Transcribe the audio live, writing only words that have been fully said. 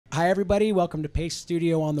Hi, everybody. Welcome to Pace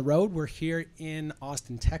Studio on the Road. We're here in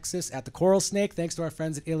Austin, Texas at the Coral Snake. Thanks to our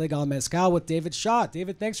friends at Illegal Mezcal with David Shaw.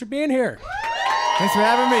 David, thanks for being here. Thanks for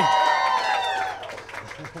having me.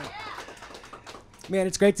 Man,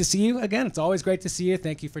 it's great to see you again. It's always great to see you.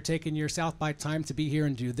 Thank you for taking your South by time to be here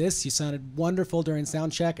and do this. You sounded wonderful during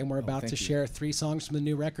sound check, and we're about to share 3 songs from the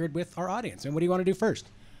new record with our audience. And what do you want to do first?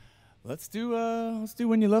 Let's do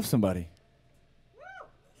When You Love Somebody.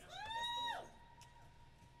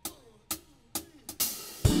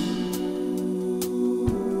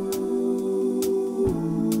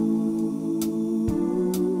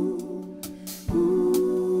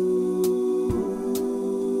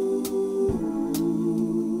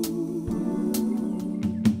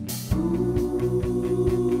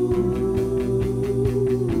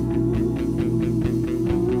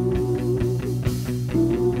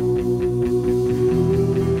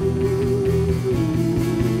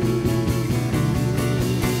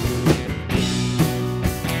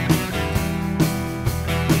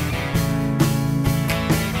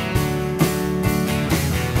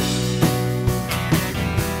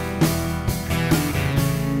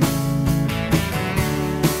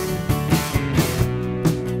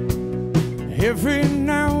 Every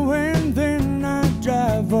now and then I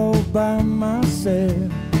drive all by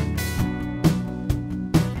myself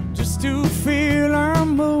just to feel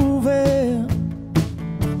I'm moving.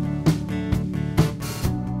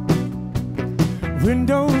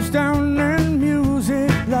 Windows down and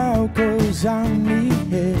music loud 'cause I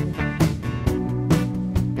need it.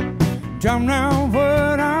 Drown out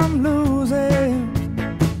what I'm losing.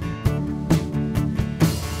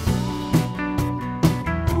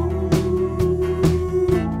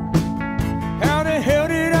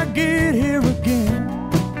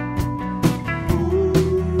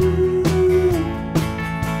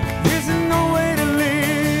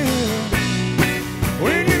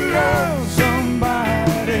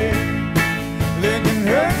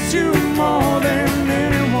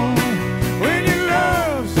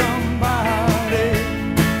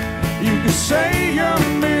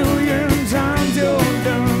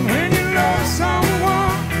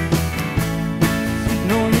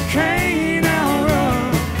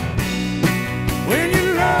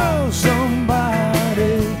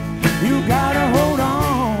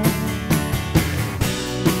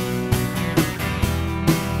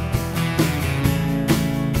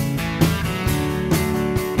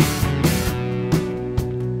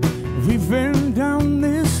 We've been down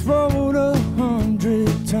this road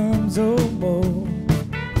 100 times or more.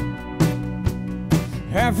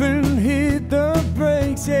 Haven't hit the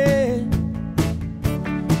brakes yet.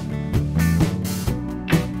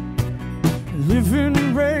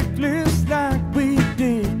 Living reckless like we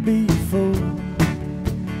did before.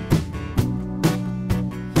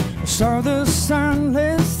 I saw the sign,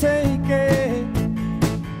 let's take it.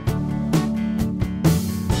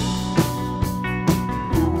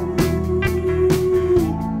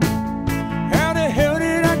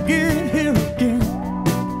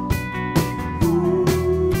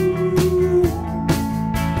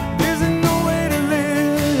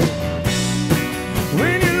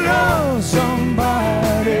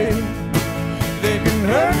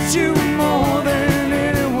 You more than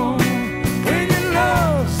anyone. When you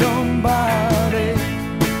love somebody,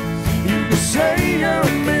 you can say a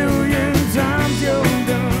million times you're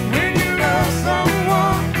done. When you love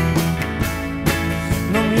someone,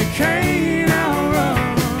 no, you can't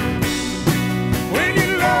outrun. When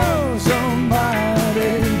you love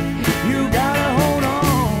somebody, you gotta hold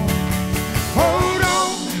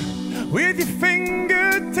on with your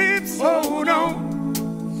fingertips, hold on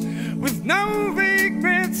with no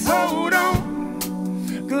regrets. Hold on,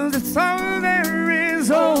 'cause it's all there is.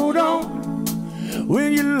 Hold on,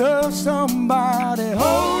 when you love somebody.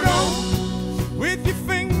 Hold on, with your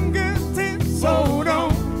fingertips. Hold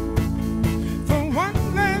on, for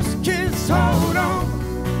one last kiss. Hold on,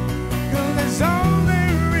 'cause that's all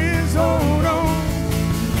there is. Hold on,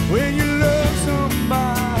 when you love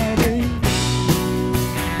somebody.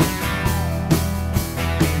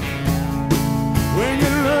 When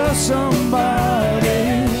you love somebody.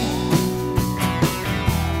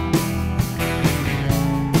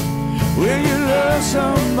 When you love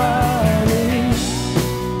somebody.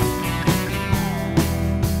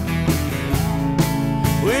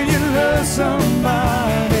 When you love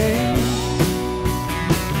somebody.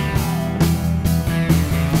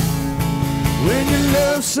 When you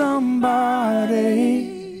love somebody.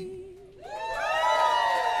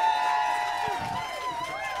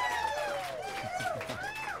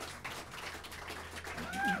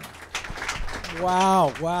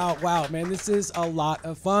 Wow, wow, wow. Man, this is a lot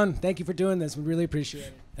of fun. Thank you for doing this. We really appreciate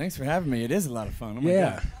it. Thanks for having me. It is a lot of fun. Oh my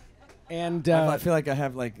Yeah. God. And I feel like I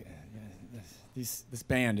have like this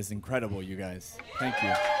band is incredible, you guys. Thank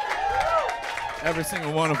you. Every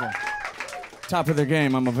single one of them. Top of their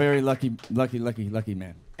game. I'm a very lucky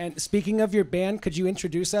man. And speaking of your band, could you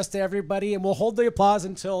introduce us to everybody? And we'll hold the applause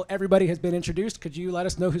until everybody has been introduced. Could you let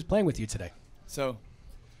us know who's playing with you today? So,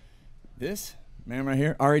 this man right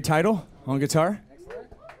here, Ari Teitel on guitar. Excellent.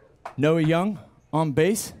 Noah Young on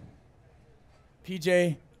bass.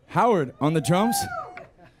 PJ Howard on the drums.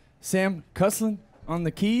 Sam Kuslan on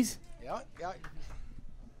the keys. Yeah.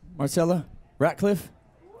 Marcella Ratcliff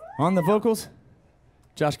on the vocals.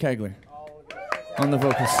 Josh Kegler on the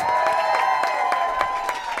vocals.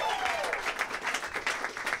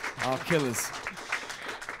 All killers.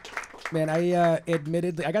 Man, I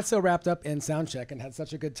admittedly, I got so wrapped up in soundcheck and had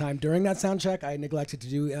such a good time during that soundcheck, I neglected to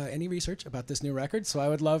do any research about this new record. So I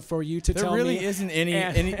would love for you to tell me. There really isn't any,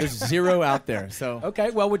 there's zero out there. So okay,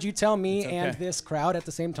 well, would you tell me and this crowd at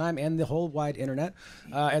the same time and the whole wide internet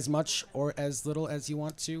as much or as little as you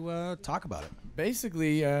want to talk about it?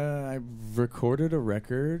 Basically, I recorded a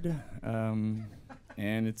record and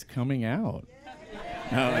it's coming out.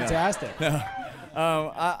 Fantastic.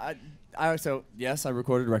 So yes, I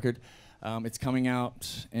recorded a record. It's coming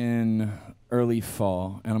out in early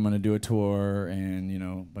fall, and I'm going to do a tour and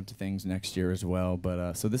a bunch of things next year as well.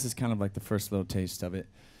 But so this is kind of like the first little taste of it.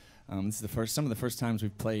 This is some of the first times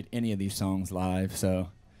we've played any of these songs live, so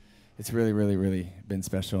it's really, really, really been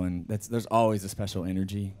special. And there's always a special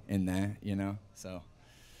energy in that, So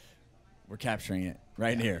we're capturing it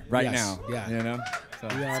right here, right now. Yeah. So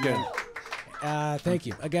it's good. Thank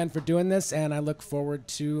you again for doing this, and I look forward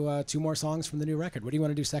to 2 more songs from the new record. What do you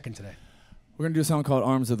want to do second today? We're going to do a song called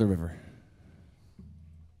Arms of the River.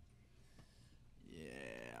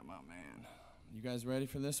 Yeah, my man. You guys ready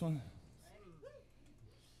for this one?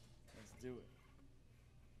 Let's do it.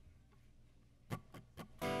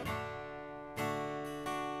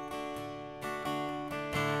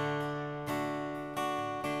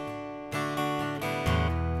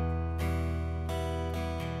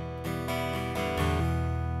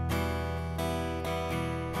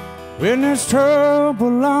 When there's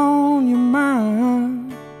trouble on your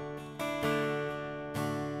mind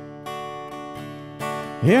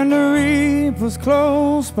and the reaper's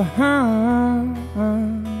close behind,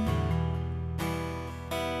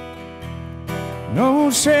 no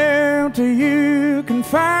shelter you can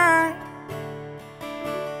find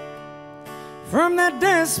from that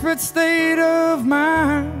desperate state of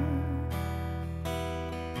mind.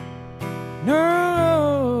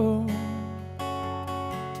 No,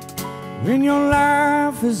 when your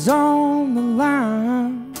life is on the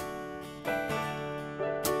line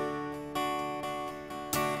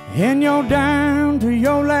and you're down to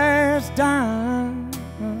your last dime,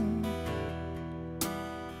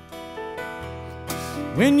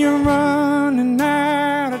 when you're running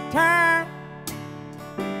out of time,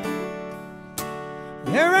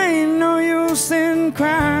 there ain't no use in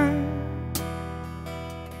crying.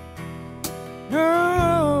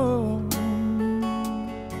 No,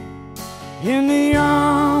 in the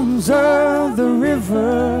arms of the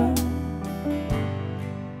river,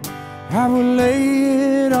 I will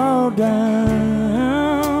lay it all down.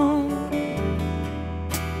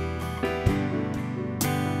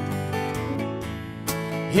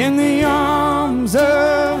 In the arms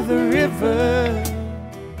of the river,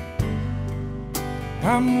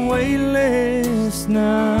 I'm weightless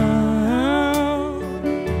now.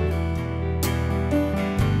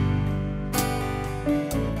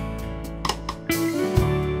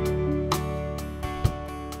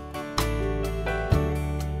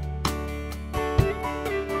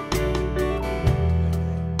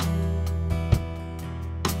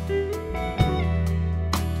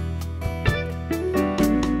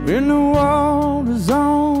 When the water's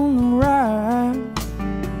on the rise,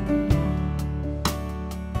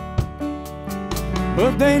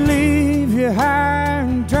 but they leave you high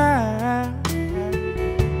and dry.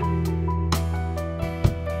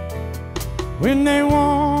 When they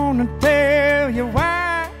wanna tell you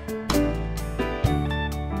why,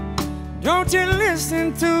 don't you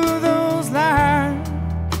listen to those lies.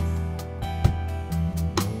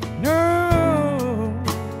 No,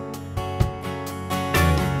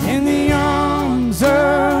 in the arms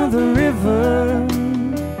of the river,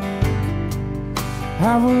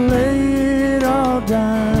 I will lay it all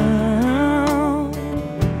down.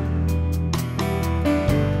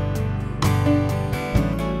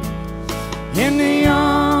 In the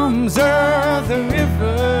arms of the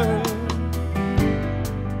river,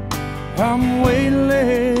 I'm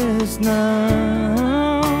weightless now.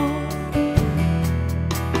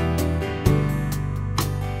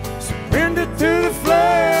 Surrender to the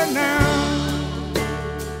flood now.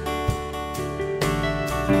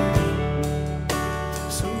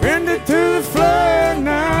 Surrender to the flood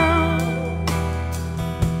now.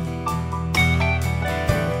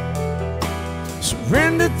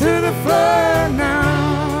 Surrender to the flood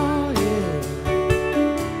now, yeah.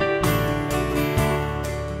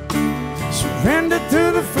 Surrender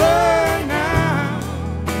to the flood now.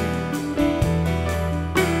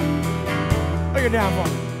 Look it down for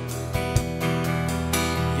me.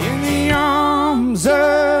 In the arms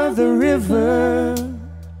of the river,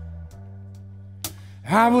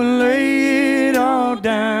 I will lay it all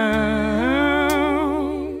down.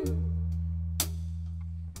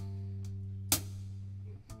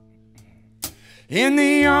 In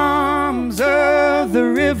the arms of the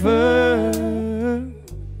river,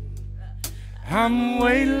 I'm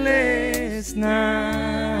weightless now.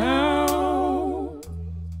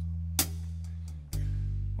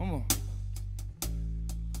 One more.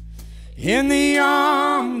 In the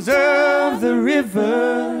arms of the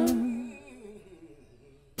river,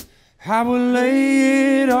 I will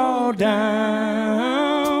lay it all down.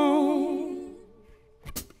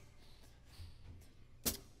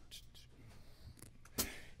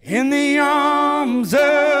 In the arms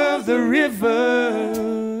of the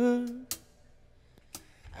river,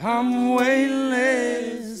 I'm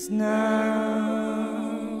weightless now.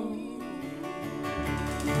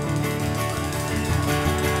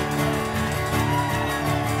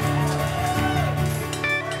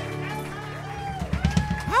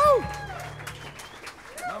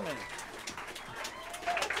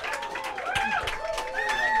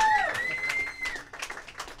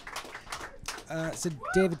 So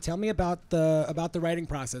David, tell me about the writing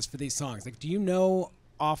process for these songs. Like, do you know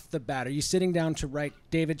off the bat, are you sitting down to write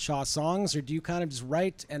David Shaw songs, or do you kind of just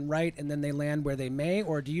write and then they land where they may,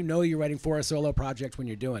 or do you know you're writing for a solo project when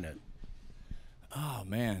you're doing it? Oh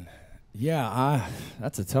man, yeah,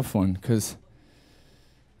 that's a tough one, because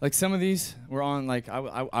like some of these were on, like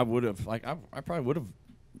I would have, like I probably would have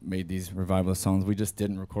made these revivalist songs. We just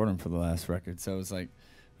didn't record them for the last record, so it was like,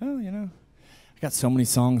 well, you know, I got so many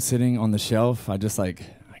songs sitting on the shelf. I just like,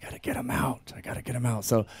 I gotta get them out.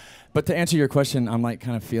 So, but to answer your question, I'm like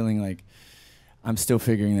kind of feeling like I'm still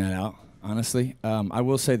figuring that out, honestly. I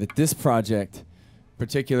will say that this project in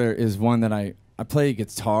particular is one that I play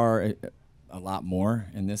guitar a lot more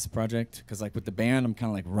in this project, because like with the band, I'm kind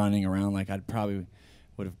of like running around. Like I'd probably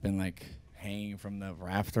would have been like hanging from the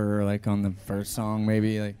rafter, like on the first song,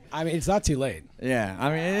 maybe. Like, I mean, it's not too late. Yeah, I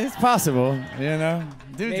mean, it's possible, you know.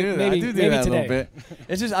 I do that a little bit.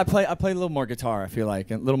 It's just I play a little more guitar. I feel like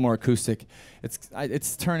a little more acoustic.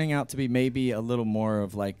 It's turning out to be maybe a little more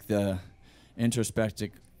of like the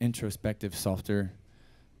introspective, softer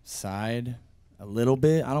side, a little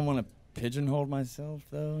bit. I don't want to pigeonhole myself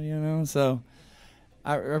though, you know. So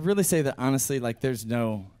I really say that honestly, like there's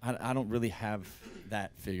no, I don't really have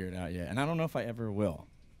that figured out yet, and I don't know if I ever will,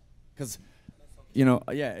 because you know,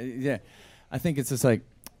 yeah, I think it's just like,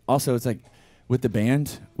 also it's like with the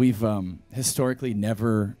band, we've historically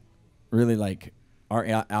never really, like, our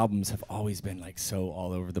albums have always been like so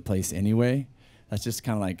all over the place anyway. That's just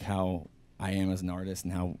kind of like how I am as an artist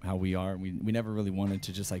and how we are. We never really wanted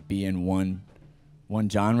to just like be in one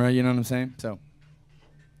genre, you know what I'm saying? So,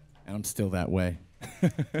 and I'm still that way.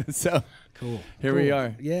 So cool. Here we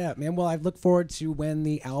are. Yeah, man. Well, I look forward to when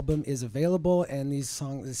the album is available, and these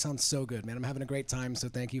songs. This sounds so good, man. I'm having a great time. So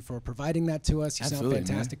thank you for providing that to us. You Absolutely, sound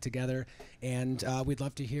fantastic man. Together, and we'd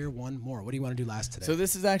love to hear one more. What do you want to do last today? So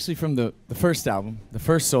this is actually from the first album, the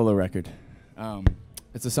first solo record.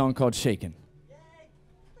 It's a song called "Shaken,"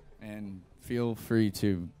 and feel free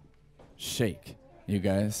to shake, you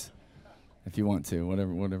guys, if you want to.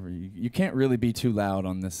 Whatever. You can't really be too loud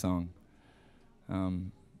on this song.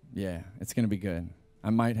 Yeah, it's gonna be good. I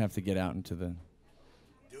might have to get out into the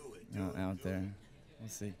out there. We'll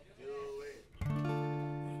see.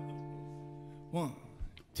 1,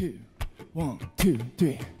 2, 1, 2,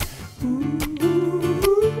 3.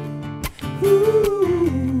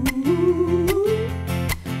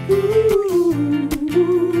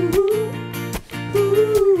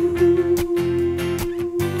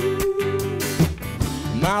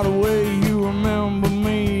 By the way you remember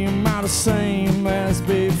me, am I the same as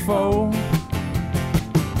before?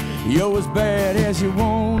 You're as bad as you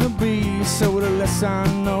wanna be, so the less I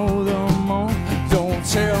know, the more. Don't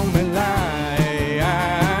tell me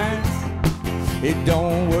lies, it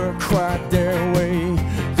don't work quite their way.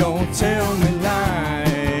 Don't tell me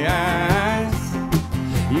lies,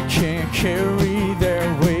 you can't carry their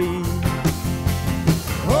weight.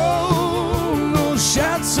 Oh, no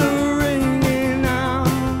shots are ringing out,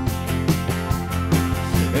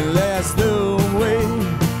 and that's the way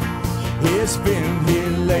it's been here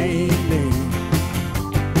lately.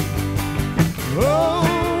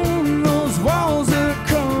 Oh, those walls are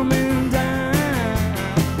coming down,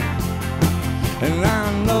 and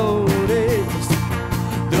I noticed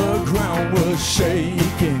the ground was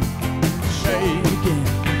shaking, shaking,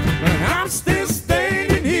 and I'm still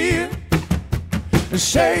standing here,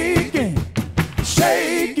 shaking,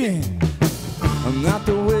 shaking. I'm not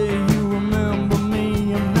the way you remember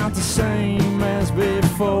me, I'm not the same as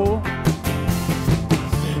before.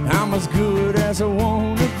 I'm as good as I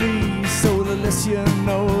wanna be, so the less you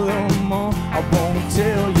know, the more I won't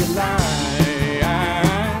tell you lies.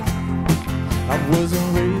 I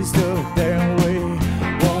wasn't raised up that way,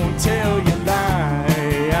 won't tell you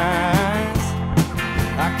lies.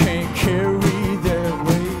 I can't carry that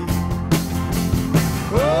weight.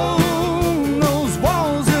 Oh, those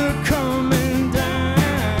walls are coming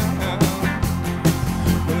down,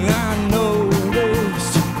 and I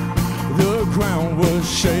noticed the ground was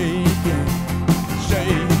shaking,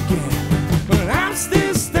 shaking, but I'm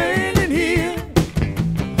still standing here,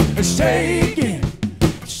 shaking,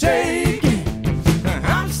 shaking.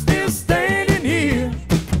 I'm still standing here,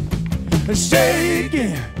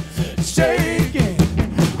 shaking, shaking.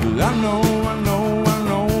 Well, I know, I know, I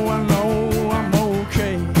know, I know I'm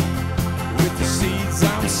okay with the seeds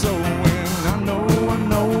I'm sowing. I know, I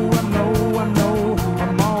know, I know, I know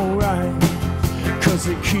I'm alright, 'cause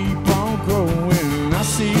they keep on growing. I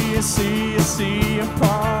see, I see, I see a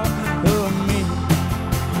part of me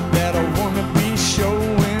that I wanna be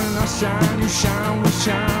showing. I shine, you shine, we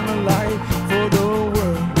shine a light for the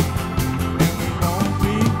world, and we won't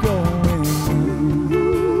be going.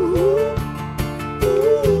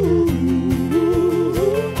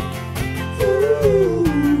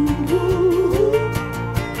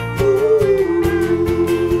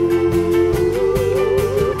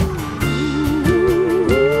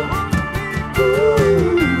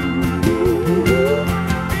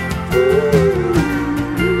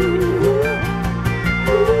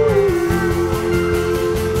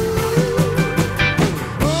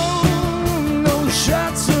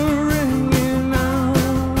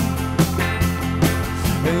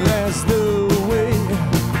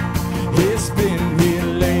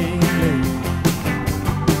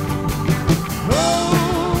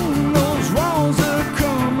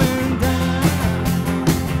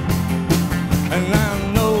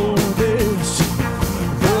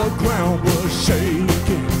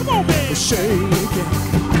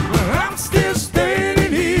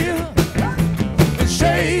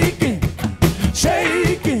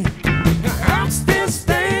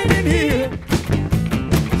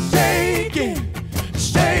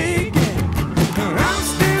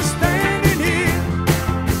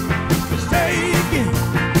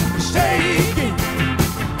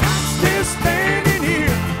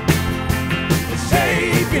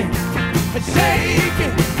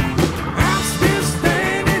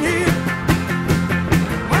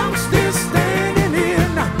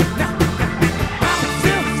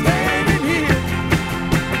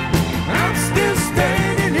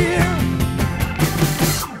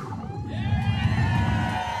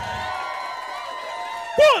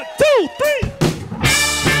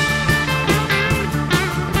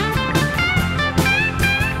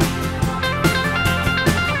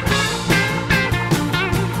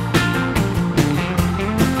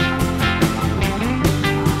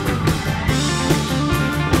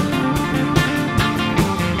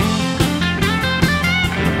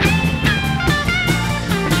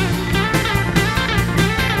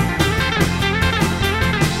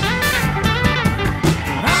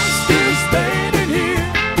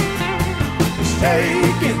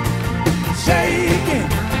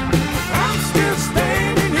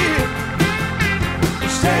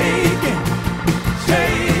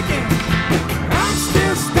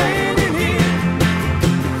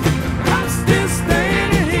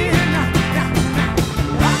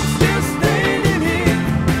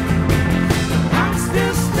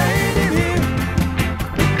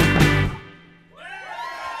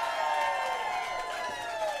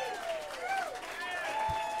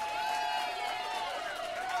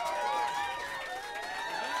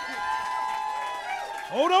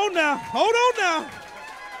 Hold on now. Hold on now.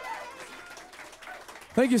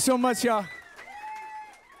 Thank you so much, y'all.